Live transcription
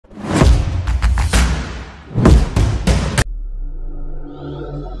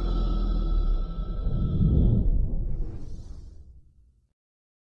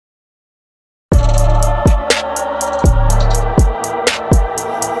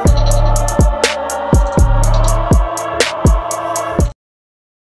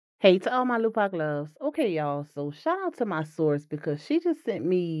Hey to all my Lupac loves. Okay, y'all. So shout out to my source because she just sent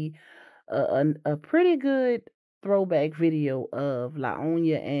me a pretty good throwback video of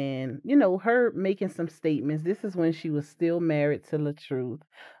Laonia and her making some statements. This is when she was still married to La Truth,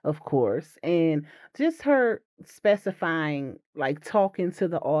 of course, and just her specifying, like talking to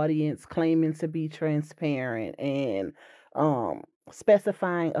the audience, claiming to be transparent and um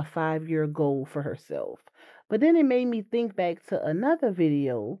specifying a 5-year goal for herself. But then it made me think back to another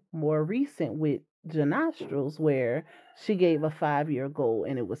video, more recent, with Janostrals, where she gave a 5-year goal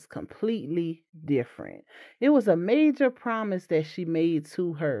and it was completely different. It was a major promise that she made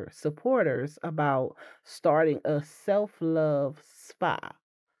to her supporters about starting a self love spa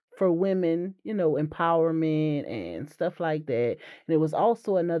for women, empowerment and stuff like that. And it was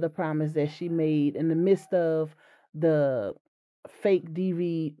also another promise that she made in the midst of the fake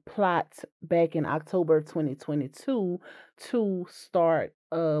DV plot back in October 2022 to start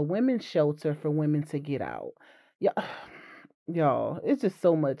a women's shelter for women to get out. Yeah, y'all, it's just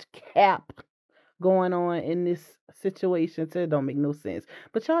so much cap going on in this situation. So it don't make no sense.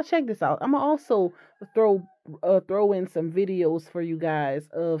 But y'all check this out. I'm gonna also throw in some videos for you guys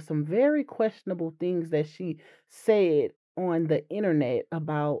of some very questionable things that she said on the internet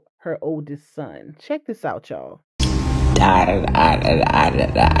about her oldest son. Check this out, y'all.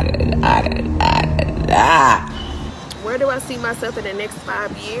 Where do I see myself in the next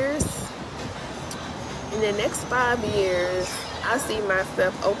 5 years? In the next 5 years, I see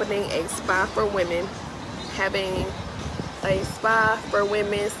myself opening a spa for women, having a spa for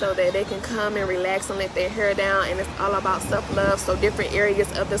women so that they can come and relax and let their hair down, and it's all about self-love. So different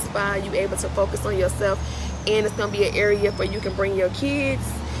areas of the spa, you able to focus on yourself, and it's going to be an area where you can bring your kids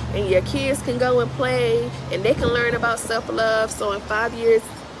and your kids can go and play and they can learn about self-love. So in 5 years,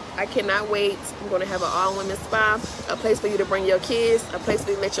 I cannot wait. I'm going to have an all-women spa, a place for you to bring your kids, a place for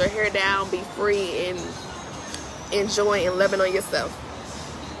you to let your hair down, be free, and enjoy and loving on yourself.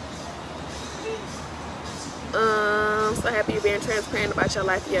 I'm so happy you're being transparent about your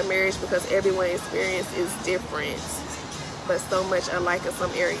life and your marriage, because everyone's experience is different, but so much alike in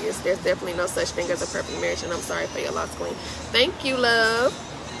some areas. There's definitely no such thing as a perfect marriage, and I'm sorry for your loss, queen. Thank you, love.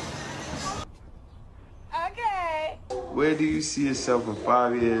 Okay. Where do you see yourself in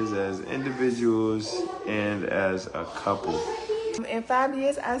 5 years as individuals and as a couple? In 5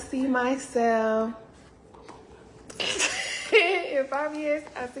 years, I see myself. In 5 years,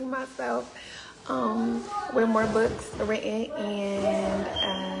 I see myself with more books written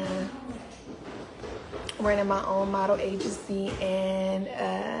and running my own model agency, and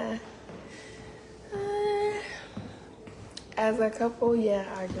as a couple, yeah,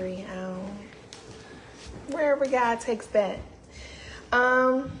 I agree. Wherever God takes that.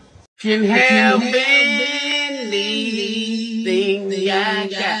 Can have anything I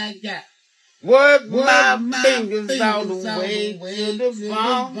got. Work my fingers all the way to the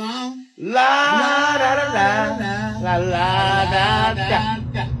bone. La da da da, la la da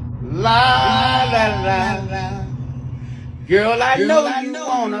da, la da da. Girl, I know you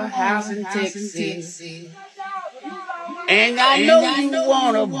want a house in Texas, and I know you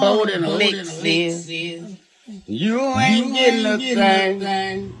want a boat in Lexus. You ain't getting a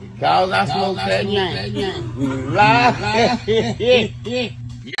thing, cause I smoke that yank. La.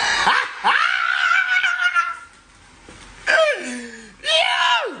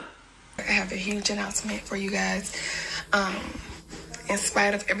 I have a huge announcement for you guys. In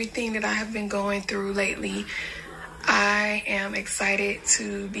spite of everything that I have been going through lately, I am excited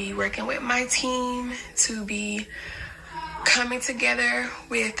to be working with my team, to be coming together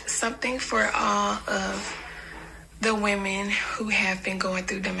with something for all of the women who have been going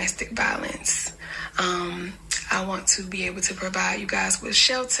through domestic violence. I want to be able to provide you guys with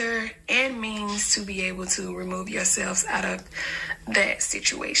shelter and means to be able to remove yourselves out of that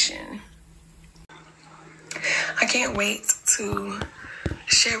situation. I can't wait to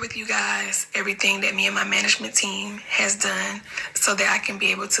share with you guys everything that me and my management team has done so that I can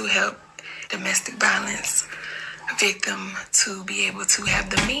be able to help domestic violence victim to be able to have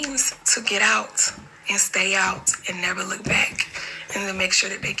the means to get out and stay out and never look back, and to make sure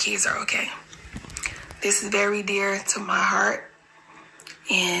that their kids are okay. This is very dear to my heart,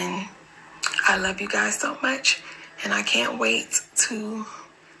 and I love you guys so much, and I can't wait to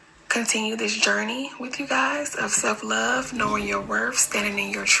continue this journey with you guys of self-love, knowing your worth, standing in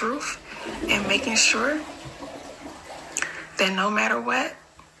your truth, and making sure that no matter what,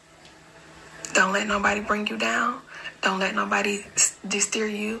 don't let nobody bring you down. Don't let nobody steer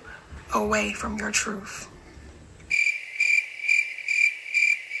you away from your truth.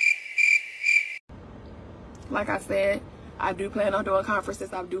 Like I said, I do plan on doing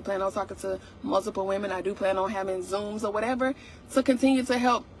conferences. I do plan on talking to multiple women. I do plan on having Zooms or whatever to continue to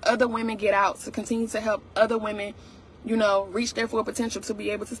help other women get out, to continue to help other women, you know, reach their full potential to be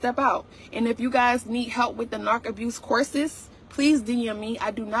able to step out. And if you guys need help with the narc abuse courses, please DM me.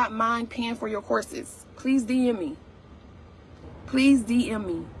 I do not mind paying for your courses. Please DM me. Please DM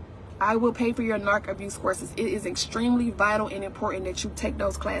me. I will pay for your narc abuse courses. It is extremely vital and important that you take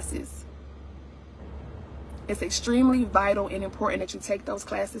those classes. It's extremely vital and important that you take those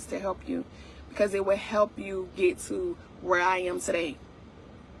classes to help you, because it will help you get to where I am today.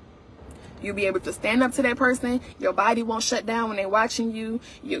 You'll be able to stand up to that person. Your body won't shut down when they're watching you.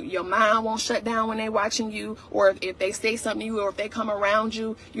 Your mind won't shut down when they're watching you. Or if they say something to you, or if they come around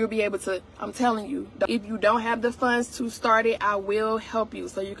you, you'll be able to, I'm telling you, if you don't have the funds to start it, I will help you.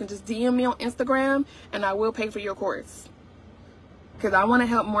 So you can just DM me on Instagram and I will pay for your course. Because I want to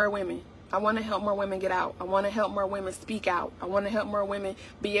help more women. I want to help more women get out. I want to help more women speak out. I want to help more women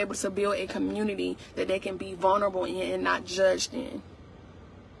be able to build a community that they can be vulnerable in and not judged in.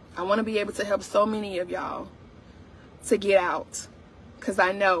 I want to be able to help so many of y'all to get out, because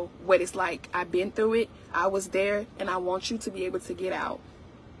I know what it's like. I've been through it. I was there, and I want you to be able to get out.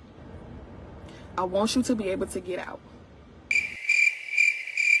 I want you to be able to get out.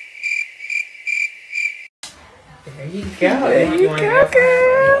 There you go. There you go,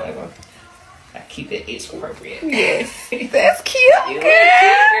 girl. I keep it age appropriate. Yes. That's cute,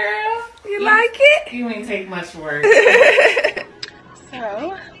 girl. You like it? You ain't take much work.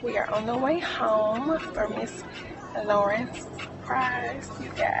 So, we are on the way home for Miss Lauren's surprise, you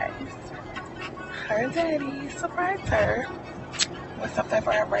guys. Her daddy surprised her with something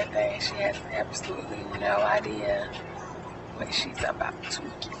for her birthday. She has absolutely no idea what she's about to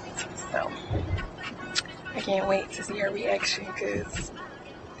get. So, I can't wait to see her reaction, because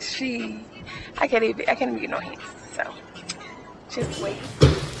I can't even get no hints. So, just wait.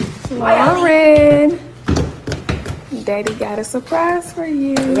 Lauren! Daddy got a surprise for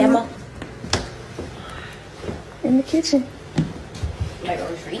you. Yeah, Mom. In the kitchen. Like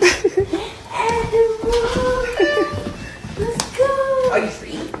on free? Let's go. Are you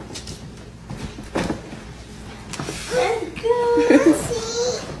free? Let's go.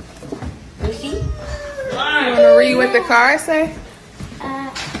 Lucy? You want to read what the card say?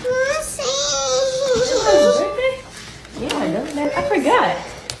 Yeah, I know that. I forgot.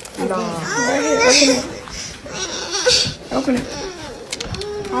 No. Open it.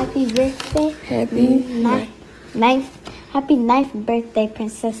 Happy birthday. Happy ninth birthday,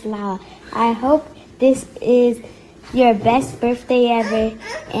 Princess Lala. I hope this is your best birthday ever,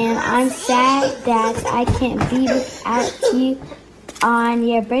 and I'm sad that I can't be without you on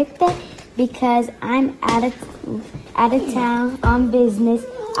your birthday because I'm out of town on business.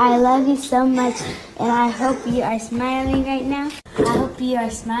 I love you so much, and I hope you are smiling right now. I hope you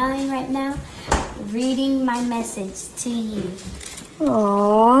are smiling right now, reading my message to you.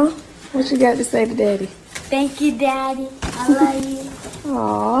 Aww. What you got to say to Daddy? Thank you, Daddy. I love you.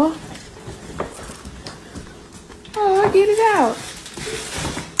 Aww. Oh, get it out.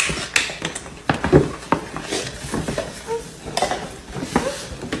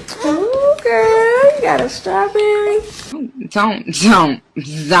 Ooh, girl, you got a strawberry. Don't do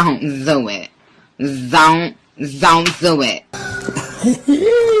it. Don't do it.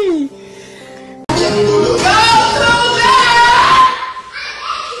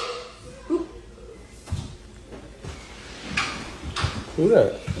 Who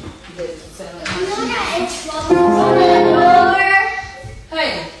that? Hey,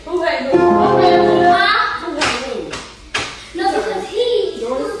 who had the door? No, because he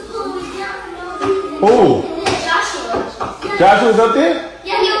was pulling down. Who? Joshua. Joshua's up there?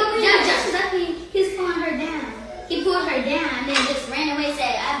 Yeah, Joshua's up here. He's pulling her down. He pulled her down and then just ran away and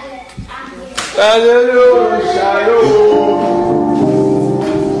said, I'm here.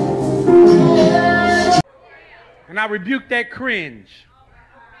 And I rebuke that cringe.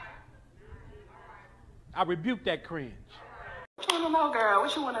 I rebuke that cringe. What you want to know, girl?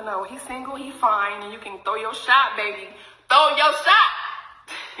 What you want to know? He's single, he's fine, and you can throw your shot, baby. Throw your shot.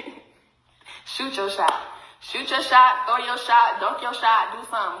 Shoot your shot. Shoot your shot, throw your shot, dunk your shot, do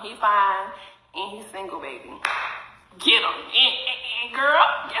something. He fine, and he's single, baby. Get him. And girl,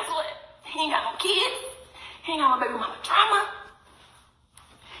 guess what? He ain't got no kids. He ain't got no baby mama drama.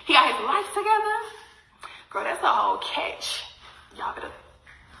 He got his life together. Girl, that's a whole catch. Y'all better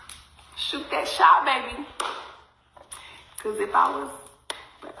shoot that shot, baby. Cause if I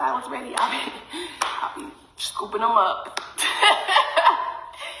was ready, I'll be scooping them up.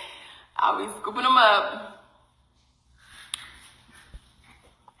 I'll be scooping them up.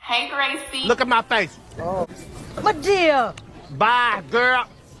 Hey, Gracie. Look at my face. Oh. My dear. Bye, girl.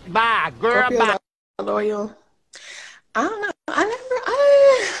 Bye, girl. Scorpios Bye. are loyal. I don't know.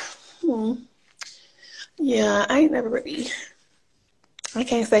 Yeah, I ain't never really. I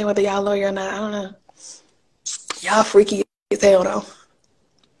can't say whether y'all loyal or not. I don't know. Y'all freaky as hell though.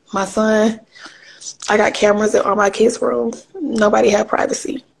 My son, I got cameras in all my kids' room. Nobody had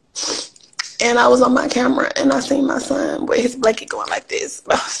privacy. And I was on my camera and I seen my son with his blanket going like this.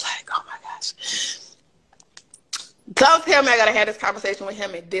 I was like, oh my gosh. Don't tell me I gotta have this conversation with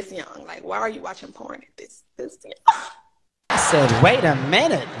him at this young. Like, why are you watching porn at this young? I said, wait a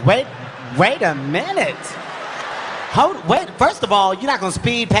minute. Wait a minute. Wait, first of all, you're not gonna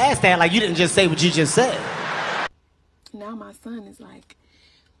speed past that like you didn't just say what you just said. Now my son is like,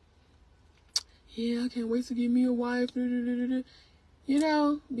 yeah, I can't wait to get me a wife. You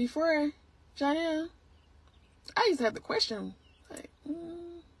know, before Janelle, I used to have to question, like,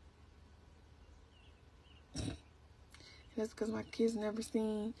 that's because my kids never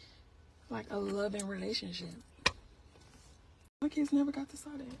seen like a loving relationship. My kids never got to see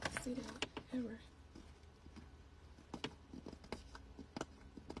that ever.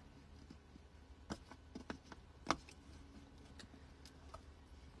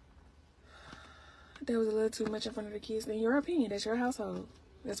 That was a little too much in front of the kids. In your opinion, that's your household.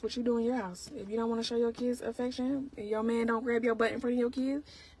 That's what you do in your house. If you don't want to show your kids affection, and your man don't grab your butt in front of your kids,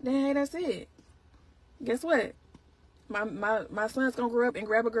 then hey, that's it. Guess what? My son's gonna grow up and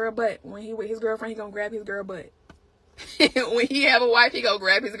grab a girl butt. When he with his girlfriend, he gonna grab his girl butt. When he have a wife, he gonna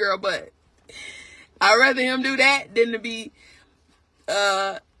grab his girl butt. I'd rather him do that than to be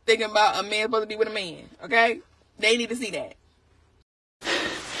thinking about a man supposed to be with a man. Okay? They need to see that.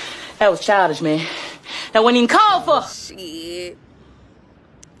 That was childish, man. That wasn't even called for. Shit.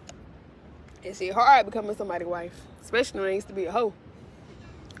 It's hard becoming somebody's wife, especially when they used to be a hoe.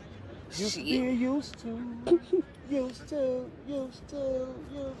 Used to be used to. Used to be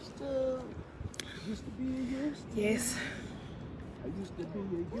used to. Yes. I used to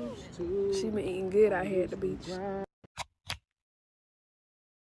be used to. She been eating good out here at the beach.